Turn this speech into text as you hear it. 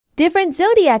different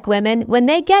Zodiac women when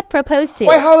they get proposed to.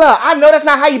 Wait, hold up. I know that's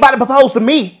not how you about to propose to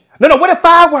me. No, what if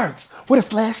fireworks? What if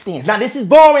flash dance? Now, this is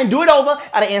boring. Do it over.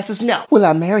 And the answer's no. Will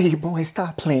I marry you, boy?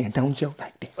 Stop playing. Don't joke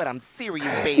like that. But I'm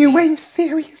serious, baby. You ain't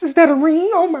serious? Is that a ring?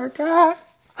 Oh, my God.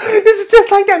 This is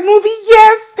just like that movie.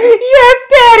 Yes,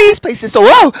 Daddy. This place is so,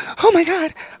 oh my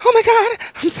God.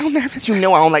 I'm so nervous. You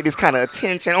know I don't like this kind of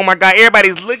attention. Oh my God,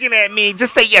 everybody's looking at me.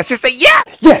 Just say yes,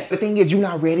 Yes. The thing is, you're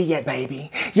not ready yet,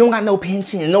 baby. You don't got no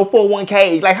pension, no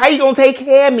 401k. Like, how you gonna take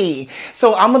care of me?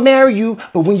 So I'm gonna marry you,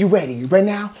 but when you're ready. You ready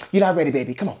now? You're not ready,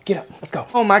 baby. Come on, get up, let's go.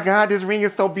 Oh my God, this ring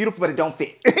is so beautiful, but it don't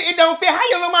fit. It don't fit. How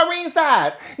you know my ring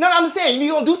size? No, I'm saying,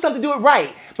 you're gonna do something to do it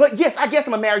right. But yes, I guess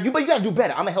I'm gonna marry you, but you gotta do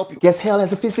better. I'm gonna help you. Guess hell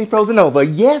has officially frozen over.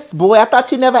 Yes, boy, I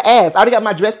thought you never asked. I already got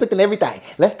my dress picked and everything.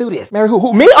 Let's do this. Marry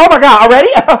who? Me? Oh my God, already?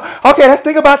 Okay, let's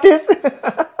think about this.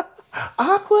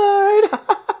 Awkward.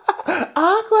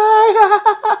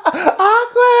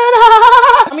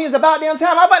 I mean, it's about damn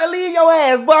time. I'm about to leave your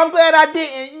ass, but I'm glad I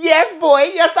didn't. Yes,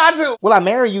 boy. Yes, I do. Will I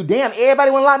marry you? Damn,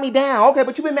 everybody want to lock me down. Okay,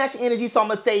 but you've been matching energy, so I'm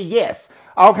going to say yes.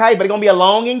 Okay, but it's going to be a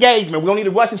long engagement. We don't need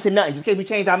to rush into nothing just in case we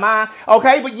change our mind.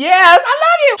 Okay, but yes, I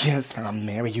love you. Yes, I'll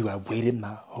marry you. I waited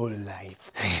my whole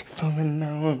life for a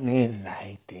moment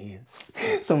like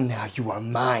this. So now you are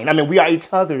mine. I mean, we are each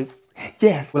other's.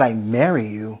 Yes. Will I marry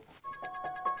you?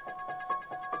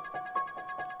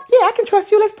 Yeah, I can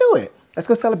trust you. Let's do it. Let's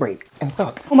go celebrate and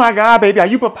fuck. Oh my God, baby, are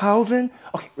you proposing?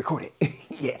 Okay, record it.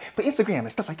 Yeah, for Instagram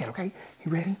and stuff like that, okay?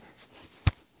 You ready?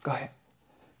 Go ahead.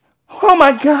 Oh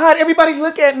my God, everybody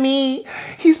look at me.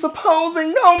 He's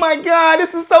proposing. Oh my God,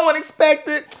 this is so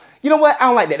unexpected. You know what? I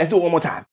don't like that. Let's do it one more time.